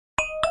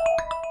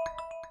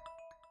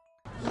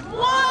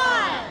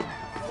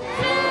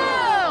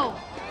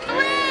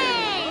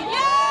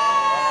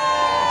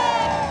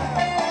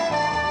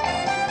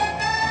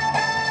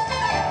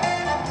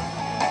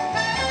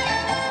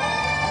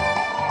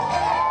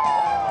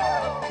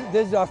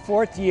This is our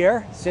 4th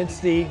year since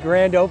the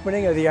grand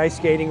opening of the ice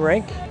skating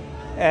rink,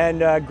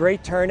 and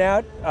great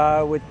turnout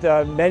with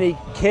many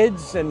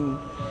kids and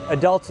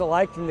adults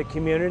alike from the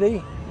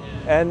community.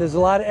 And there's a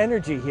lot of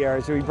energy here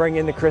as we bring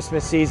in the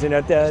Christmas season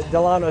at the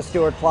Delano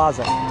Stewart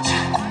Plaza.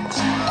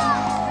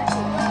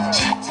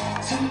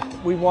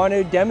 We want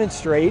to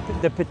demonstrate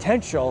the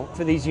potential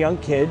for these young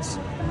kids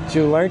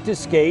to learn to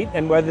skate,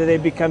 and whether they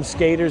become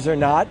skaters or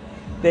not,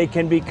 they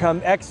can become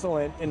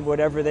excellent in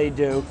whatever they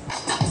do.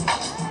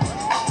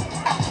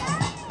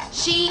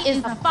 She is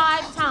a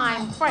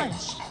 5-time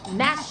French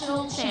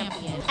national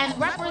champion and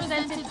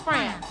represented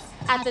France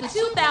at the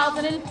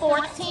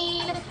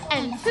 2014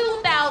 and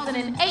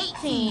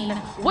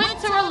 2018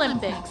 Winter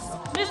Olympics.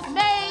 Miss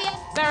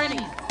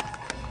Maé-Bérénice.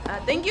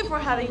 Thank you for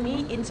having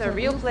me. It's a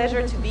real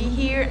pleasure to be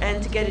here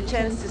and to get a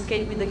chance to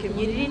skate with the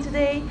community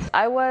today.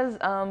 I was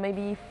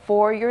maybe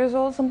 4 years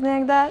old, something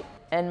like that,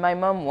 and my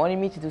mom wanted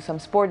me to do some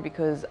sport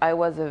because I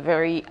was a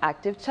very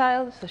active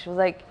child. So she was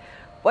like,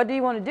 "What do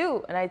you want to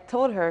do?" And I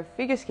told her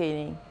figure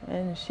skating,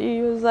 and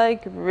she was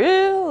like,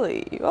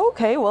 "Really?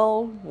 Okay,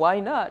 well, why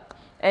not?"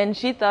 And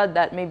she thought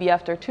that maybe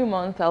after 2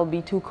 months I'll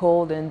be too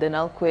cold and then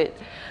I'll quit.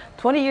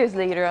 20 years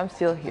later, I'm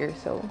still here,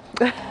 so.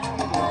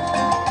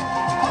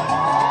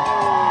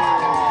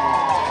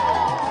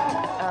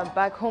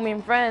 Back home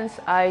in France,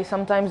 I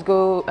sometimes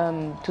go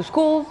to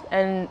schools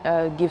and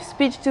give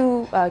speech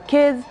to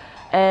kids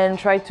and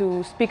try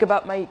to speak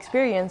about my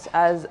experience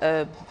as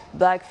a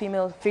black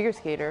female figure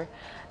skater.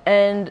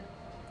 And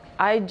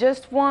I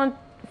just want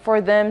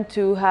for them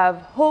to have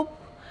hope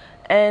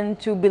and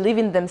to believe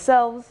in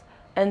themselves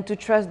and to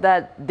trust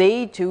that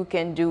they too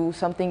can do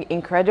something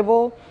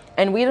incredible.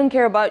 And we don't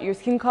care about your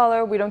skin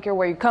color, we don't care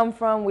where you come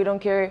from, we don't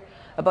care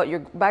about your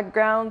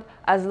background.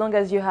 As long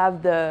as you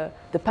have the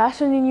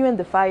passion in you and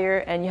the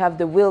fire and you have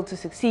the will to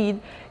succeed,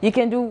 you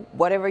can do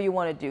whatever you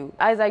want to do.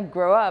 As I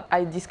grow up,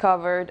 I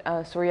discovered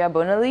Soria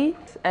Bonali,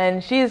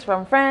 and she is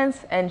from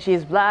France and she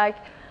is black.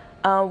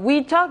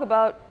 We talk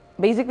about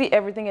basically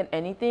everything and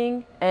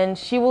anything, and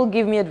she will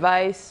give me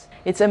advice.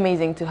 It's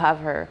amazing to have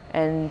her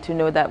and to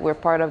know that we're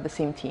part of the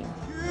same team.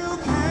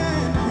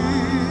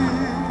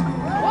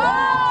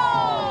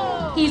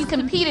 Whoa! He's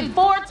competed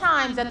 4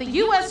 times at the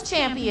U.S.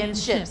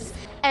 Championships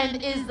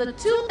and is the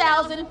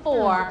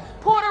 2004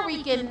 Puerto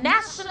Rican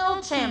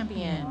national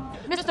champion,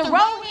 Mr.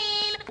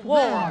 Rohene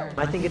Ward.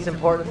 I think it's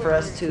important for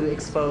us to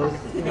expose,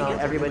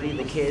 everybody,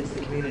 the kids,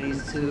 the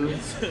communities, to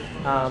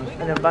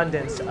an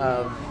abundance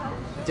of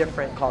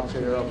different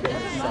cultural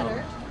things.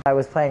 So. I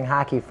was playing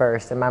hockey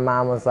first, and my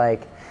mom was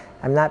like,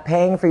 "I'm not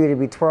paying for you to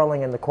be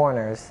twirling in the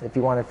corners. If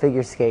you want to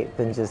figure skate,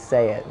 then just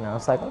say it." And I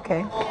was like,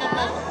 okay.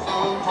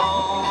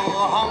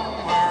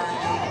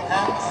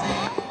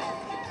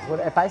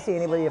 If I see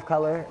anybody of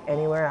color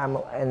anywhere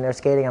and they're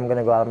skating, I'm going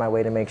to go out of my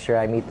way to make sure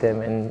I meet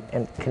them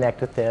and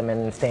connect with them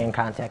and stay in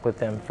contact with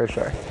them for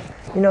sure.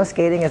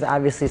 Skating is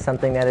obviously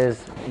something that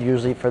is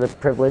usually for the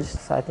privileged,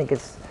 so I think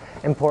it's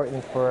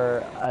important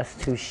for us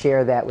to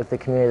share that with the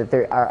community, that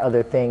there are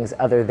other things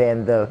other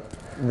than the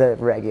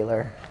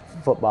regular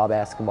football,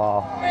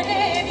 basketball.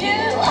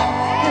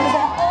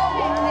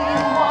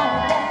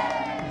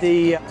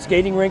 The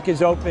skating rink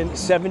is open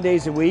 7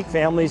 days a week.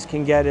 Families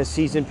can get a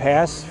season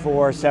pass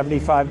for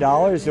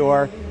 $75,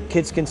 or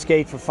kids can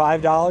skate for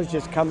 $5.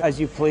 Just come as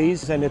you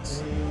please, and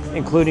it's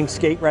including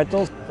skate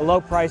rentals. The low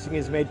pricing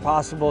is made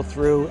possible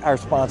through our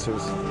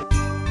sponsors.